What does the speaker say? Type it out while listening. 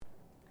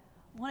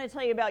want to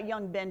tell you about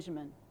young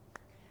Benjamin.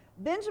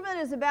 Benjamin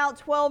is about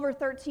 12 or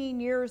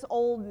 13 years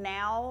old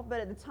now, but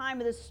at the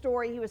time of this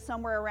story, he was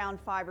somewhere around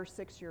 5 or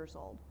 6 years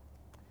old.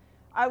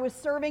 I was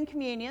serving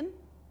communion,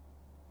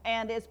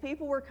 and as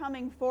people were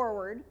coming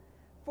forward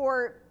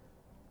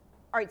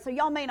all right, so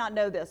y'all may not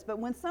know this, but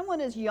when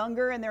someone is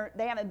younger and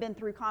they haven't been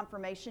through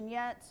confirmation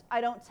yet,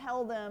 I don't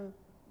tell them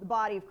the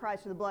body of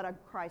Christ or the blood of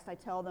Christ. I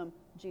tell them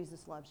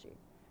Jesus loves you,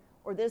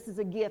 or this is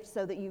a gift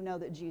so that you know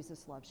that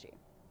Jesus loves you.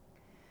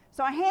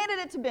 So I handed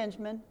it to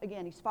Benjamin.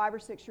 Again, he's 5 or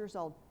 6 years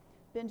old.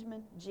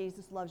 Benjamin,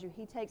 Jesus loves you.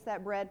 He takes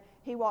that bread.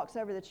 He walks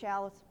over the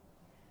chalice.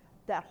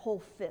 That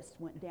whole fist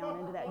went down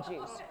into that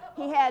juice.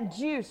 He had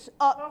juice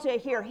up to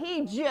here.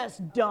 He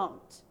just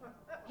dunked.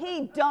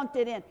 He dunked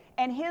it in.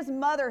 And his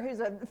mother, who's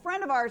a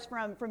friend of ours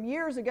from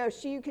years ago,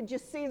 you could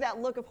just see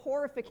that look of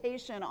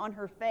horrification on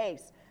her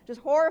face. Just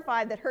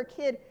horrified that her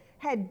kid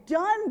had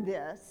done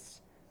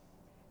this.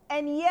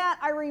 And yet,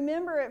 I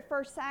remember at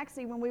First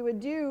Saxy, when we would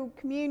do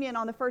communion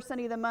on the first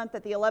Sunday of the month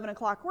at the 11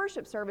 o'clock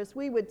worship service,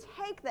 we would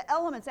take the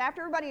elements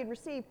after everybody had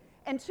received,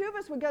 and two of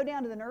us would go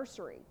down to the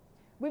nursery.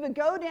 We would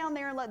go down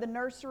there and let the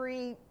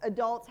nursery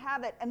adults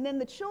have it, and then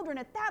the children,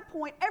 at that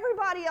point,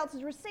 everybody else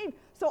has received.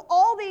 So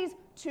all these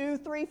 2,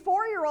 3,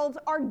 4-year-olds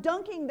are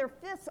dunking their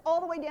fists all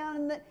the way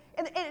down,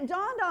 and it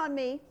dawned on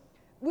me,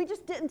 we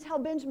just didn't tell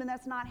Benjamin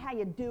that's not how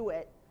you do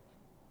it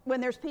when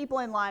there's people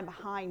in line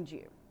behind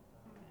you.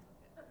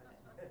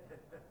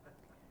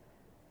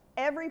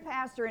 Every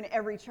pastor in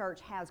every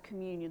church has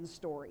communion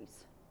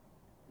stories.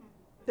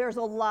 There's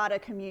a lot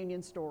of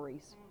communion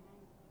stories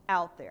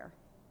out there.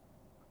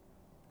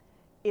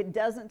 It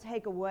doesn't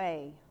take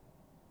away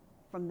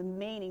from the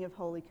meaning of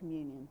Holy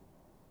Communion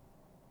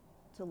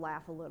to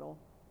laugh a little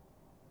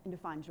and to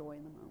find joy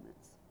in the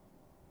moments.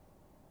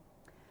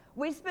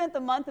 We spent the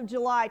month of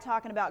July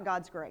talking about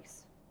God's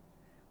grace.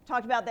 We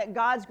talked about that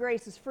God's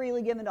grace is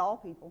freely given to all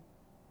people,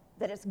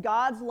 that it's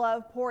God's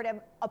love poured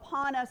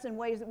upon us in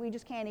ways that we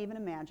just can't even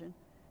imagine,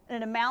 in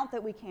an amount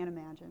that we can't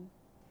imagine.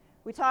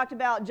 We talked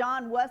about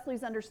John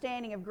Wesley's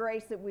understanding of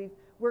grace, that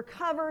we're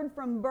covered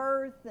from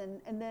birth,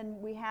 and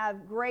then we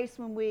have grace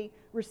when we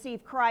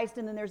receive Christ,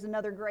 and then there's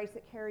another grace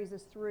that carries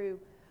us through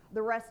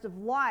the rest of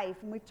life.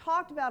 And we've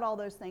talked about all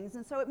those things,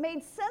 and so it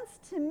made sense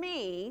to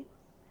me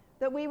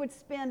that we would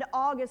spend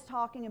August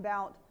talking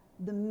about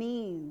the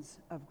means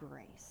of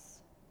grace,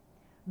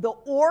 the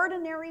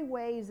ordinary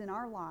ways in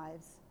our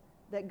lives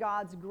that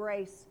God's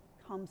grace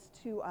comes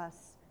to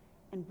us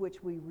in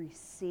which we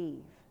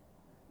receive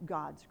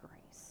God's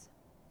grace.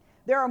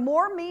 There are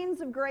more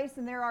means of grace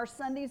than there are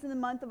Sundays in the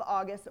month of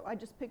August, so I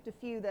just picked a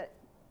few that,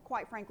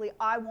 quite frankly,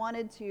 I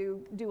wanted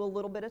to do a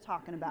little bit of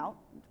talking about,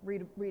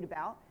 read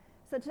about.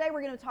 So today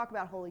we're going to talk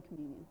about Holy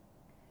Communion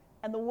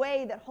and the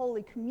way that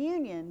Holy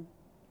Communion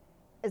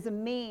is a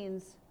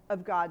means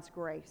of God's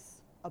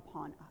grace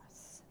upon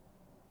us.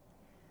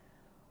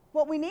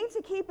 What we need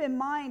to keep in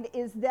mind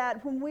is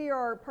that when we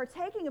are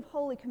partaking of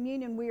Holy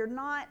Communion, we are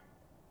not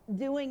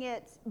doing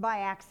it by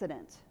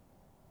accident.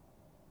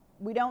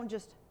 We don't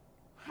just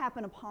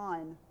happen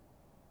upon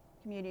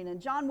communion.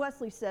 And John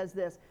Wesley says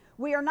this: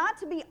 we are not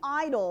to be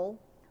idle,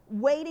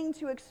 waiting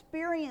to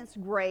experience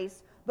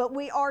grace, but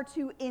we are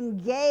to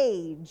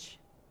engage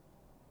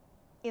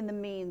in the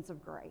means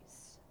of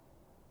grace.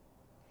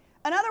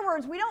 In other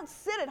words, we don't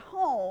sit at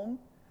home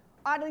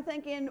idly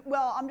thinking,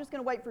 well, I'm just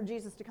going to wait for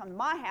Jesus to come to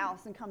my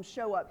house and come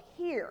show up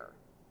here.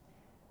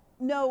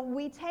 No,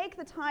 we take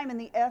the time and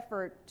the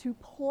effort to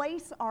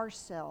place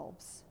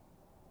ourselves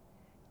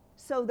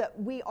so that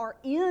we are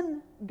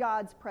in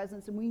God's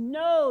presence, and we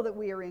know that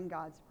we are in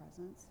God's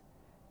presence,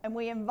 and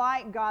we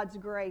invite God's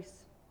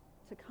grace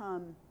to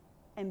come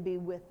and be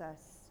with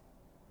us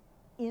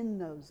in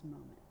those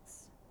moments.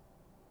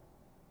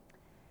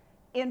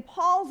 In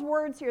Paul's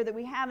words here that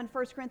we have in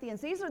 1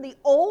 Corinthians, these are the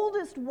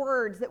oldest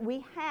words that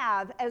we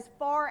have as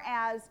far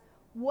as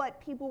what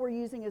people were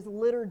using as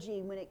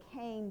liturgy when it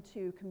came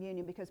to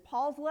communion, because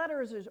Paul's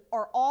letters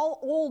are all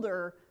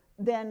older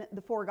than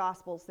the 4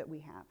 Gospels that we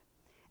have.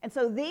 And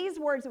so these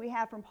words that we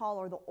have from Paul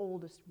are the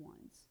oldest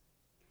ones.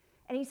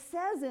 And he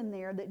says in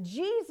there that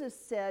Jesus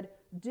said,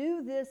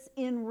 "Do this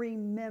in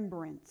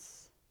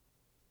remembrance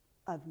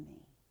of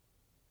me."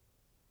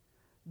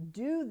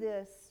 Do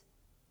this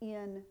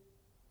in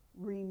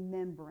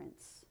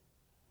remembrance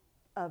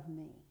of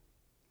me.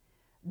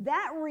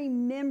 That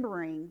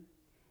remembering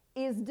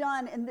is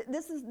done, and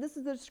this is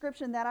the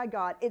description that I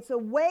got. It's a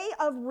way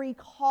of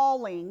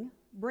recalling,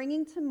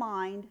 bringing to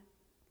mind,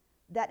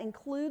 that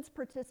includes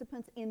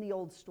participants in the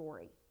old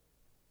story.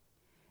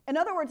 In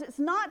other words, it's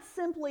not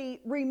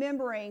simply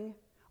remembering,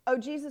 oh,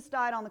 Jesus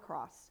died on the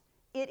cross.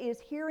 It is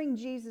hearing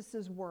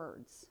Jesus'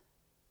 words.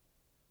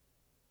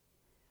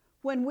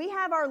 When we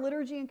have our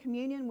liturgy and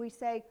communion, we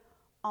say,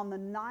 on the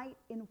night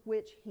in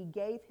which he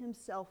gave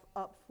himself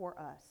up for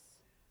us,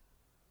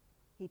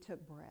 he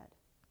took bread.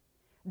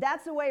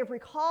 That's a way of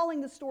recalling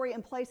the story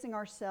and placing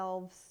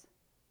ourselves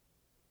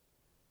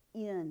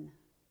in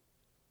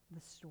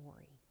the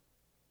story.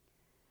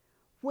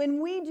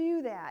 When we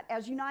do that,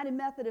 as United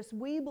Methodists,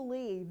 we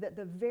believe that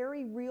the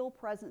very real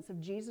presence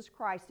of Jesus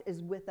Christ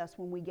is with us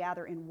when we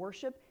gather in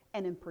worship,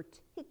 and in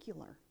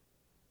particular,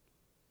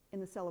 in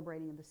the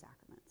celebrating of the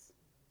sacraments.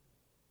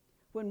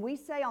 When we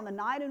say on the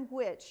night in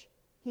which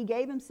He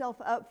gave Himself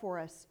up for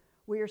us,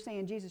 we are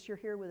saying, Jesus, you're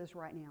here with us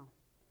right now.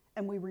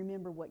 And we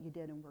remember what you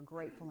did, and we're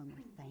grateful and we're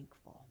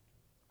thankful.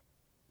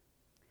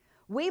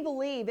 We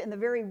believe in the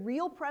very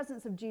real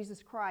presence of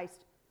Jesus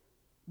Christ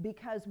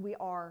because we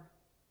are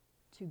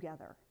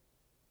together.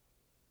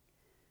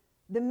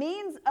 The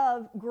means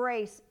of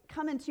grace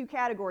come in two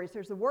categories.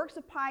 There's the works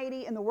of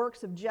piety and the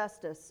works of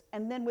justice.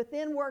 And then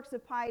within works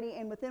of piety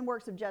and within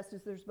works of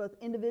justice, there's both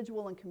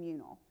individual and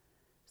communal.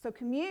 So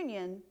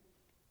communion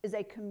is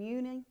a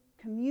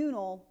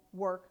communal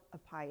work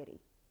of piety,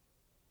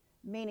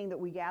 meaning that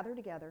we gather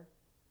together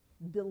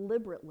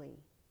deliberately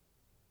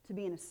to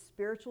be in a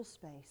spiritual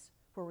space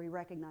where we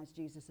recognize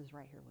Jesus is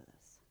right here with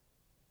us.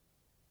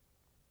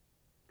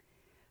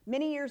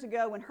 Many years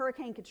ago, when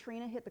Hurricane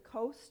Katrina hit the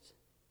coast,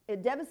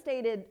 it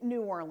devastated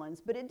New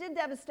Orleans, but it did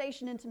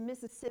devastation into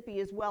Mississippi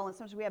as well, and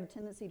sometimes we have a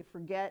tendency to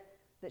forget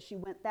that she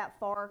went that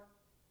far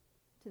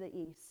to the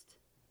east.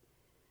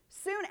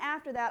 Soon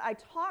after that, I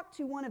talked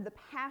to one of the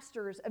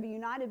pastors of a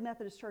United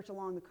Methodist church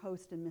along the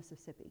coast in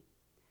Mississippi,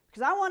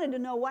 because I wanted to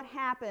know what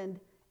happened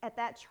at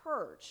that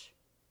church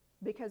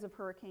because of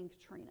Hurricane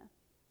Katrina.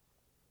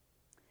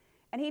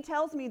 And he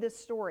tells me this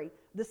story.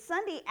 The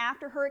Sunday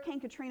after Hurricane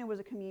Katrina was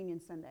a communion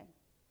Sunday.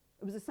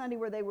 It was a Sunday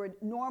where they would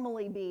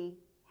normally be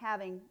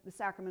having the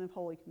sacrament of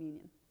Holy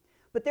Communion.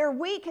 But their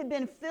week had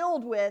been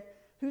filled with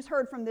who's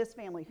heard from this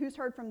family, who's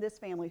heard from this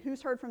family,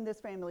 who's heard from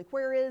this family,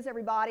 where is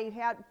everybody,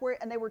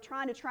 and they were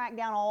trying to track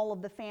down all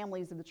of the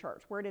families of the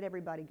church. Where did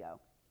everybody go?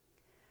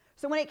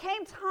 So when it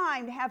came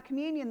time to have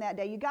communion that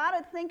day, you got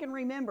to think and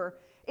remember,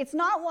 it's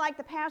not like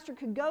the pastor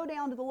could go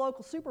down to the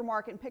local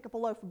supermarket and pick up a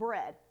loaf of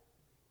bread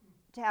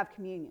to have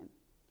communion.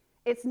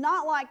 It's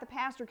not like the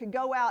pastor could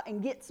go out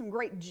and get some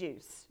grape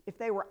juice if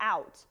they were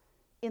out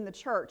in the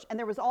church. And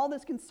there was all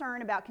this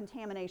concern about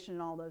contamination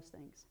and all those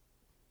things.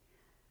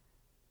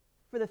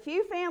 For the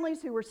few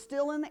families who were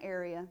still in the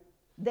area,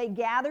 they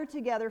gathered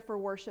together for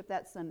worship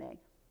that Sunday.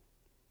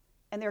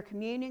 And their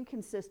communion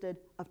consisted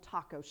of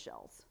taco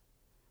shells,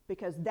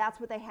 because that's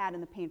what they had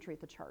in the pantry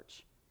at the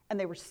church. And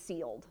they were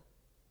sealed.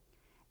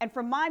 And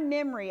from my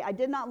memory, I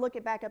did not look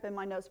it back up in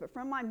my notes, but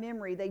from my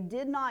memory, they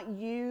did not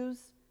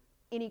use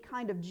any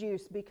kind of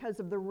juice because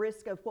of the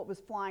risk of what was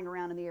flying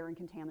around in the air and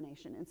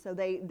contamination. And so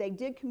they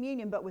did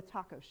communion, but with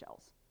taco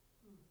shells.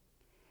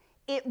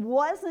 It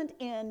wasn't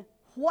in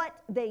what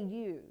they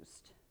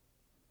used.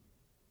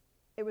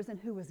 It was in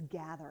who was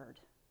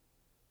gathered.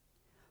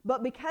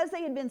 But because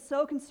they had been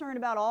so concerned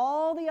about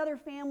all the other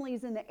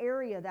families in the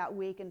area that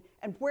week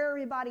and where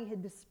everybody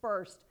had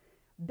dispersed,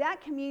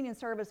 that communion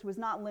service was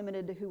not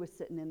limited to who was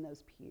sitting in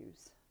those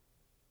pews.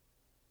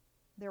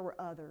 There were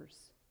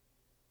others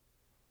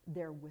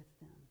there with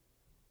them.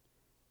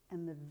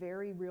 And the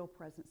very real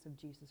presence of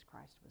Jesus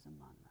Christ was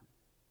among them.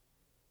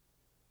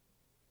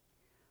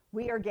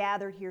 We are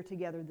gathered here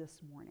together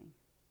this morning.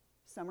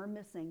 Some are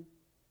missing,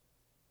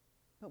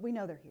 but we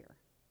know they're here.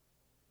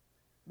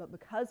 But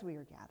because we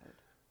are gathered,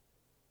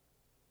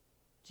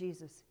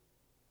 Jesus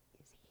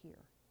is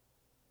here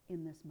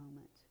in this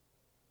moment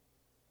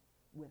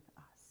with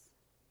us.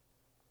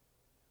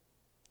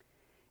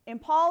 In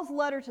Paul's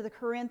letter to the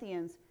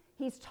Corinthians,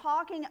 he's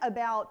talking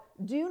about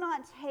do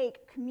not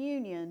take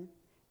communion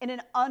in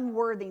an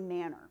unworthy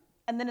manner.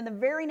 And then in the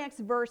very next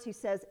verse, he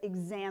says,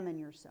 examine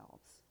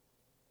yourselves.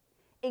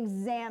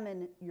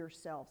 Examine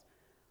yourselves.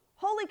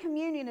 Holy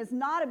Communion is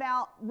not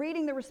about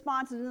reading the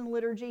responses in the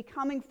liturgy,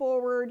 coming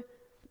forward,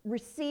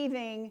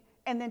 receiving,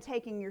 and then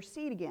taking your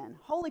seat again.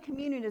 Holy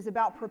Communion is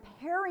about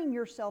preparing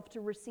yourself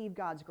to receive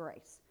God's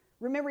grace.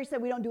 Remember, he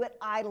said we don't do it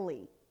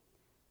idly.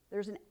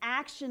 There's an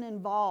action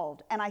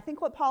involved. And I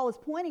think what Paul is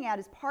pointing at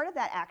is part of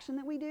that action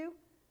that we do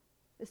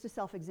is to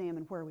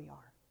self-examine where we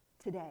are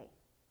today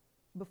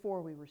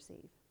before we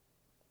receive.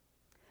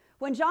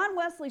 When John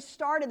Wesley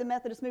started the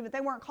Methodist movement,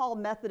 they weren't called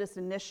Methodists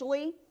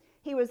initially.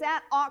 He was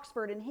at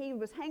Oxford and he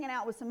was hanging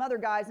out with some other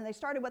guys and they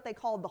started what they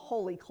called the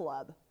Holy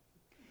Club.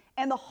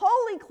 And the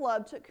Holy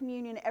Club took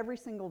communion every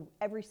single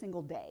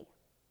day.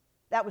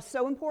 That was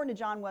so important to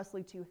John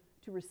Wesley to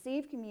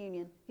receive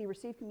communion. He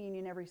received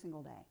communion every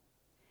single day.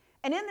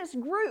 And in this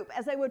group,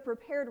 as they would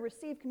prepare to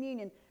receive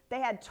communion, they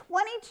had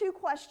 22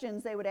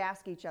 questions they would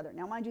ask each other.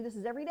 Now, mind you, this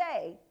is every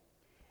day.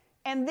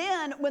 And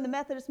then when the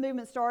Methodist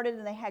movement started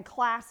and they had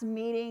class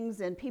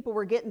meetings and people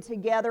were getting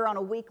together on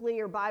a weekly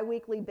or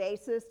bi-weekly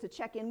basis to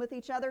check in with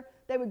each other,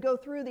 they would go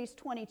through these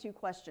 22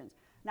 questions.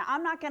 Now,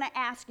 I'm not going to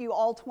ask you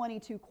all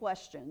 22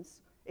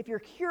 questions. If you're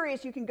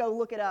curious, you can go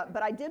look it up.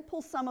 But I did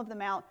pull some of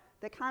them out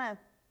that kind of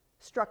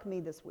struck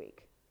me this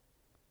week.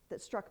 The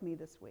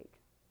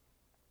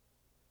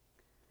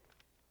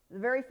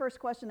very first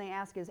question they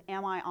ask is,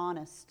 am I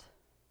honest?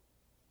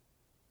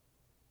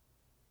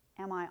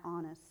 Am I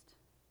honest?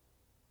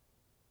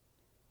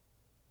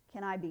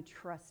 Can I be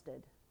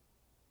trusted?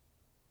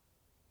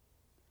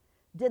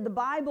 Did the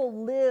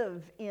Bible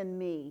live in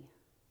me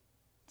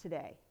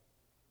today?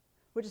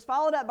 Which is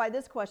followed up by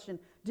this question: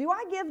 do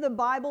I give the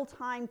Bible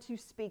time to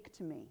speak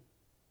to me?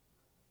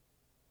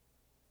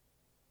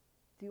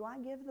 Do I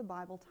give the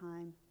Bible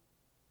time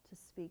to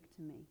speak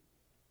to me?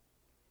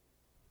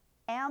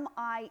 Am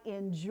I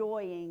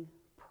enjoying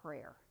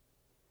prayer?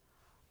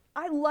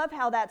 I love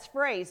how that's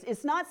phrased.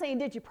 It's not saying,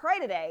 did you pray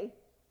today?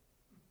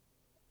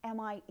 Am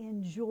I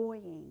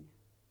enjoying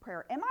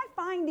prayer? Am I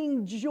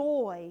finding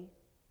joy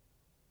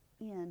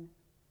in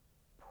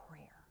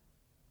prayer?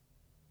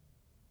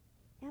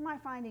 Am I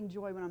finding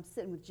joy when I'm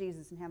sitting with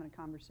Jesus and having a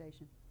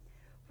conversation?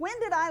 When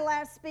did I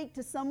last speak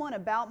to someone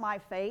about my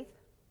faith?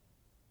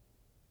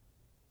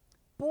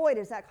 Boy,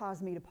 does that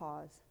cause me to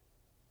pause.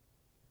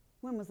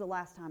 When was the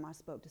last time I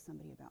spoke to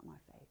somebody about my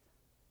faith?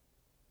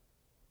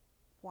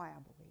 Why I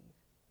believe.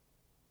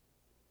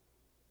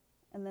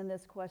 And then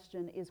this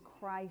question: is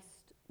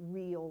Christ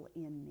real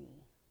in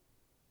me?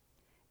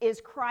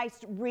 Is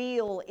Christ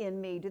real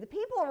in me? Do the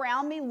people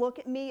around me look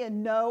at me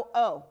and know,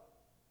 oh,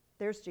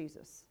 there's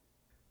Jesus?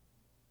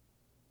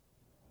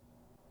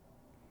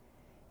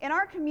 In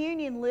our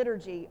communion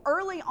liturgy,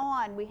 early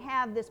on, we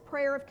have this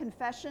prayer of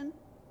confession.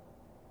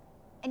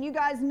 And you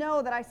guys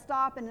know that I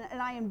stop and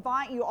I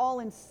invite you all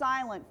in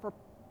silent for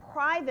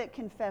private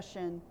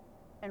confession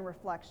and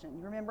reflection.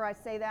 You remember I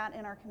say that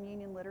in our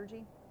communion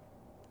liturgy?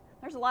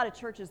 There's a lot of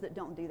churches that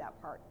don't do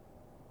that part.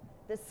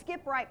 They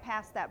skip right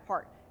past that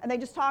part. And they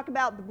just talk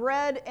about the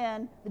bread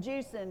and the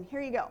juice and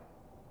here you go.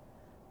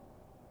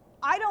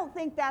 I don't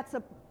think that's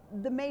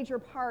the major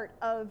part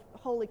of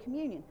Holy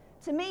Communion.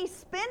 To me,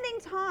 spending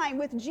time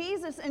with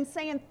Jesus and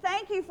saying,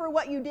 thank you for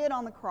what you did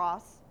on the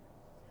cross.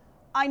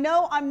 I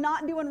know I'm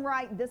not doing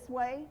right this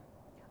way.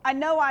 I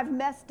know I've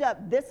messed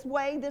up this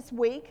way this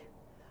week.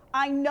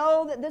 I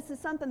know that this is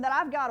something that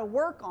I've got to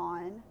work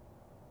on.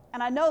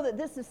 And I know that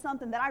this is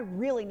something that I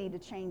really need to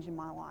change in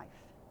my life.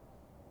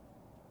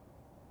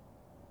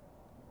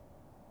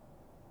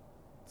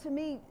 To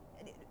me,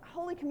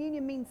 Holy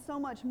Communion means so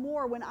much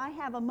more when I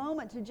have a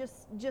moment to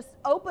just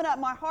open up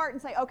my heart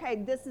and say, okay,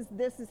 this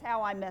is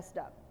how I messed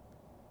up.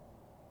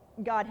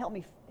 God, help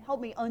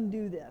me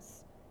undo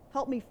this.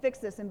 Help me fix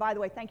this. And by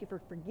the way, thank you for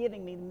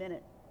forgiving me the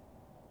minute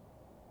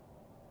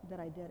that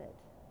I did it.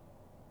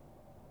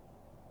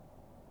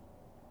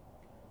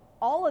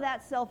 All of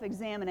that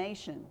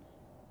self-examination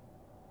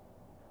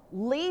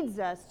leads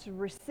us to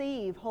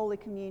receive Holy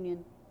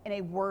Communion in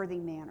a worthy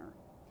manner.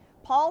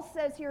 Paul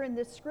says here in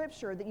this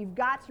scripture that you've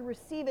got to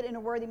receive it in a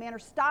worthy manner.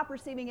 Stop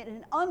receiving it in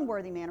an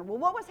unworthy manner. Well,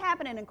 what was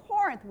happening in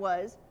Corinth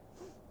was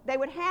they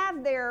would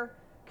have their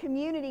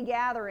community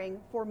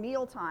gathering for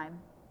mealtime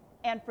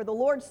and for the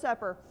Lord's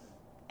Supper.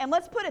 And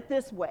let's put it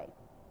this way.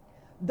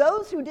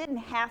 Those who didn't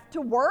have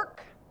to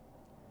work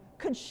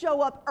could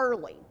show up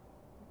early.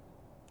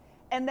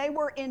 And they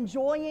were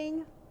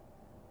enjoying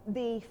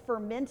the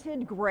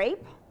fermented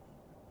grape,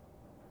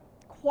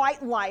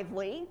 quite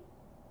lively.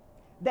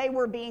 They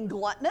were being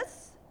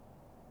gluttonous.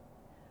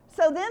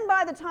 So then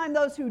by the time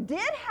those who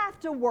did have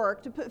to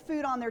work to put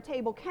food on their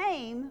table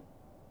came,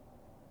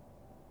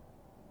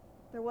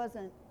 there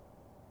wasn't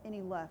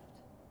any left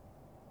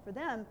for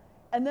them.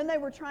 And then they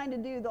were trying to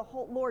do the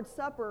whole Lord's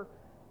Supper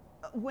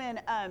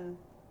when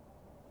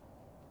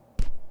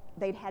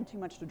they'd had too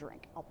much to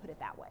drink. I'll put it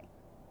that way.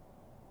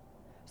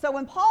 So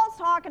when Paul's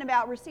talking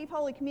about receive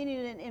Holy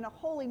Communion in a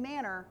holy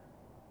manner,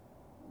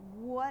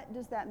 what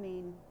does that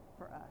mean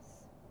for us?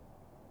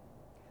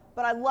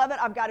 But I love it.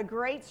 I've got a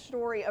great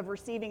story of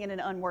receiving in an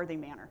unworthy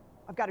manner.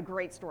 I've got a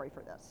great story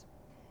for this.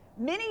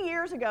 Many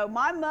years ago,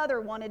 my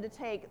mother wanted to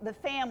take the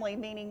family,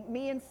 meaning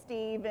me and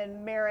Steve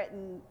and Merritt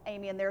and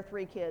Amy and their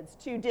 3 kids,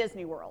 to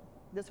Disney World.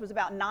 This was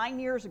about 9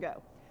 years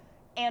ago.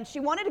 And she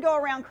wanted to go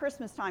around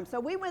Christmas time. So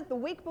we went the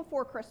week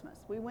before Christmas.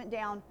 We went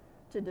down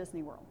to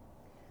Disney World.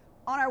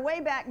 On our way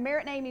back,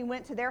 Merritt and Amy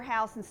went to their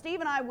house, and Steve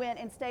and I went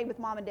and stayed with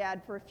Mom and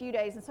Dad for a few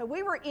days. And so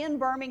we were in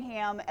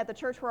Birmingham at the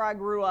church where I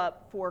grew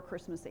up for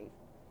Christmas Eve.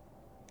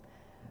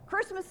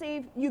 Christmas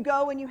Eve, you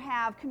go and you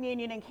have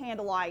communion and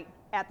candlelight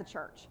at the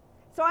church.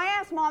 So I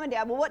asked Mom and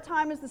Dad, well, what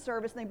time is the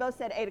service? And they both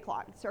said 8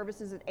 o'clock. The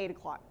service is at 8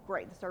 o'clock.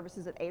 Great, the service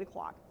is at 8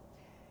 o'clock.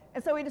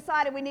 And so we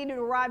decided we needed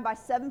to arrive by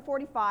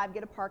 7:45,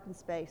 get a parking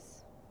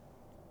space.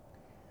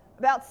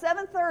 About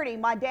 7:30,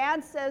 my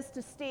dad says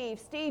to Steve,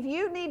 Steve,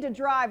 you need to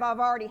drive. I've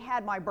already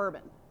had my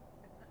bourbon.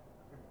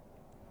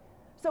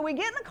 So we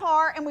get in the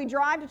car and we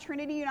drive to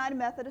Trinity United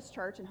Methodist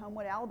Church in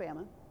Homewood,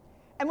 Alabama.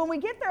 And when we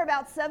get there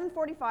about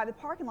 7:45, the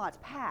parking lot's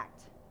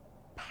packed.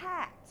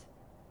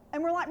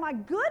 And we're like, my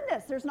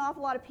goodness, there's an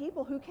awful lot of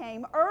people who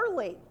came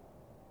early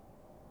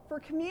for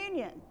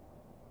communion.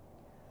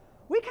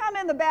 We come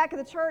in the back of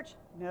the church.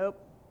 Nope.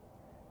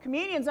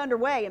 Communion's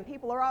underway and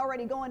people are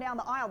already going down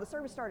the aisle. The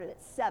service started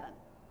at 7.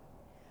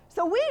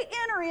 So we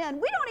enter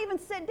in. We don't even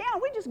sit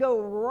down. We just go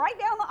right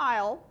down the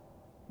aisle.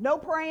 No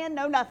praying,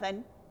 no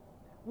nothing.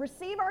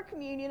 Receive our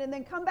communion and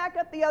then come back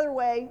up the other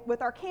way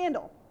with our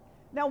candle.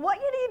 Now, what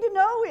you need to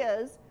know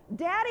is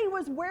Daddy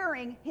was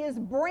wearing his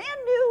brand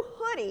new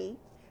hoodie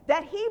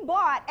that he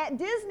bought at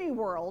Disney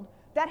World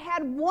that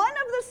had one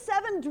of the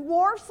 7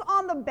 dwarfs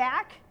on the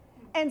back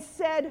and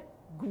said,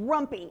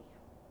 "Grumpy."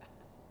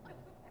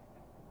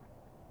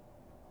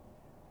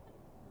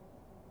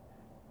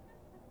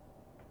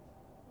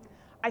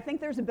 I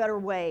think there's a better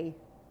way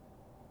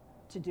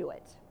to do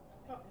it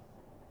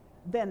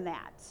than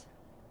that.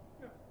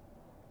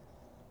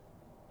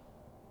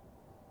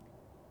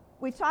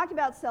 We've talked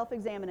about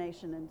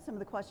self-examination and some of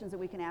the questions that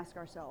we can ask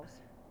ourselves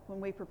when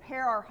we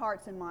prepare our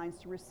hearts and minds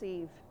to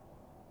receive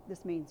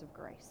this means of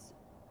grace.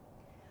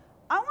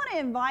 I want to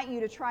invite you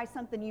to try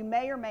something you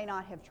may or may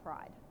not have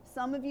tried.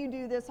 Some of you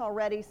do this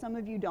already, some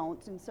of you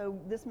don't, and so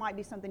this might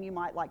be something you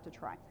might like to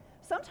try.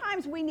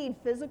 Sometimes we need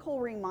physical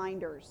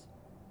reminders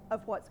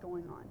of what's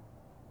going on.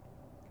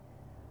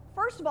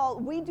 First of all,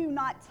 we do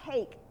not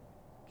take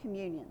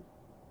communion.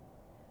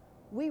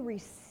 We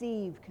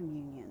receive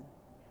communion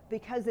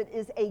because it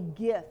is a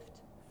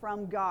gift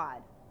from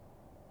God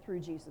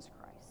through Jesus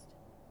Christ.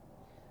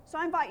 So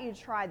I invite you to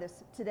try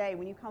this today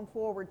when you come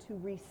forward to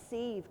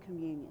receive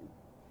communion.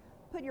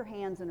 Put your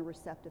hands in a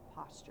receptive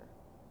posture.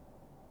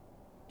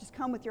 Just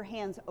come with your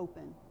hands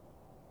open,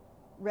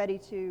 ready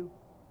to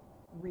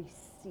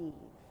receive.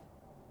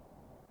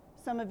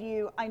 Some of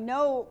you, I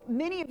know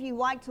many of you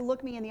like to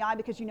look me in the eye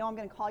because you know I'm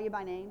going to call you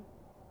by name,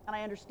 and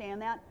I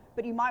understand that,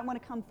 but you might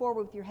want to come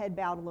forward with your head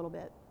bowed a little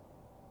bit.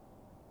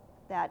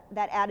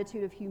 That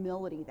attitude of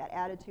humility, that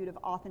attitude of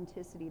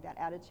authenticity, that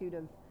attitude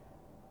of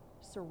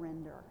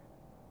surrender.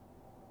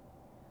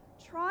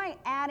 Try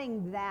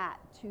adding that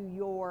to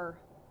your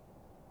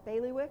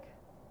bailiwick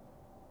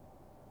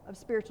of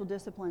spiritual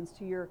disciplines,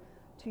 to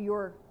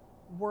your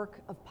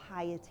work of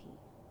piety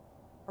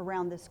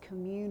around this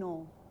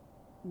communal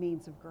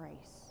means of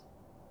grace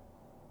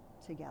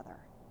together.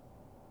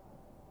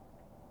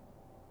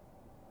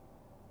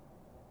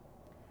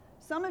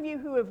 Some of you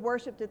who have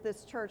worshiped at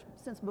this church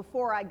since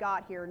before I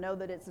got here know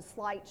that it's a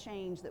slight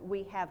change that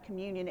we have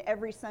communion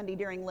every Sunday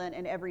during Lent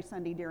and every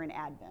Sunday during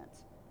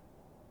Advent.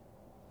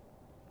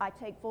 I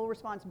take full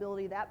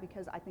responsibility of that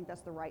because I think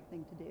that's the right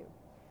thing to do.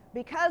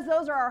 Because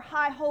those are our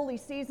high holy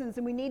seasons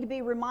and we need to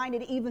be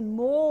reminded even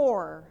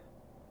more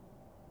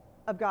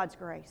of God's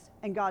grace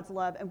and God's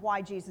love and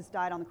why Jesus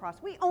died on the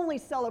cross. We only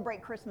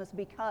celebrate Christmas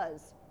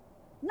because,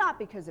 not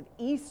because of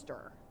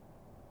Easter,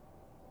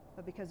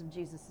 but because of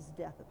Jesus'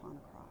 death upon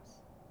the cross.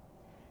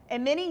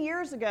 And many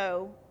years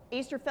ago,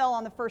 Easter fell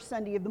on the first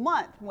Sunday of the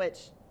month,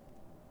 which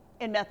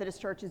in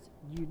Methodist churches,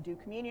 you do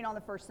communion on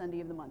the first Sunday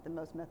of the month in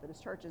most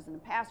Methodist churches. And the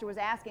pastor was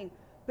asking,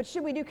 but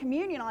should we do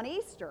communion on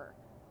Easter?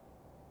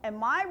 And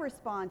my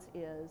response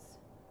is,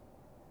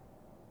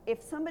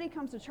 if somebody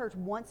comes to church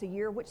once a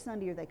year, which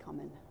Sunday are they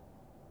coming?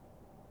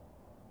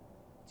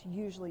 It's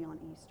usually on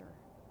Easter.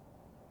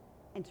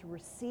 And to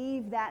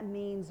receive that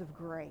means of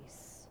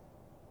grace,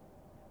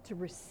 to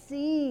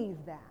receive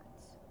that,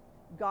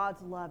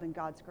 God's love and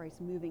God's grace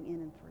moving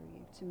in and through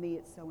you, to me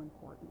it's so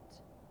important.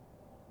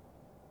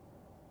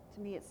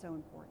 To me it's so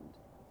important.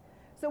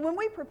 So when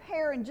we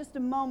prepare in just a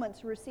moment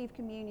to receive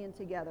communion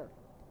together,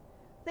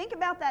 think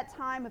about that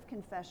time of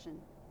confession.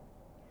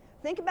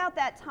 Think about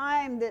that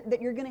time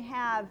that you're going to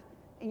have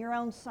in your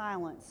own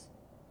silence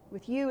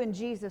with you and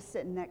Jesus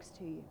sitting next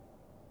to you.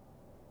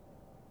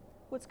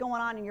 What's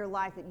going on in your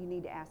life that you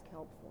need to ask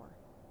help for?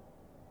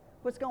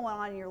 What's going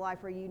on in your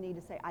life where you need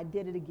to say, I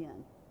did it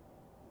again.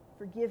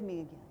 Forgive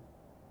me again.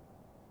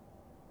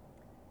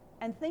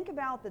 And think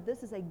about that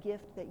this is a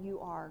gift that you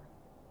are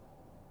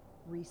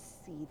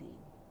receiving.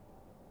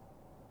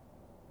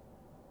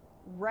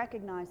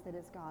 Recognize that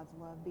it's God's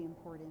love being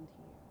poured into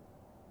you.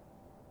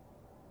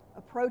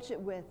 Approach it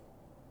with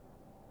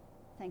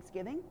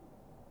thanksgiving,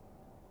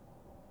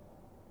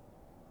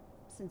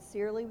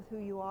 sincerely with who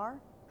you are,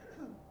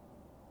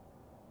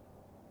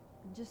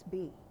 and just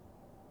be.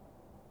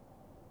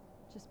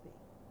 Just be.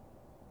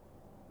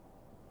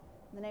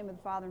 In the name of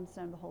the Father, and the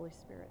Son, and the Holy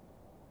Spirit.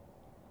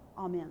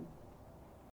 Amen.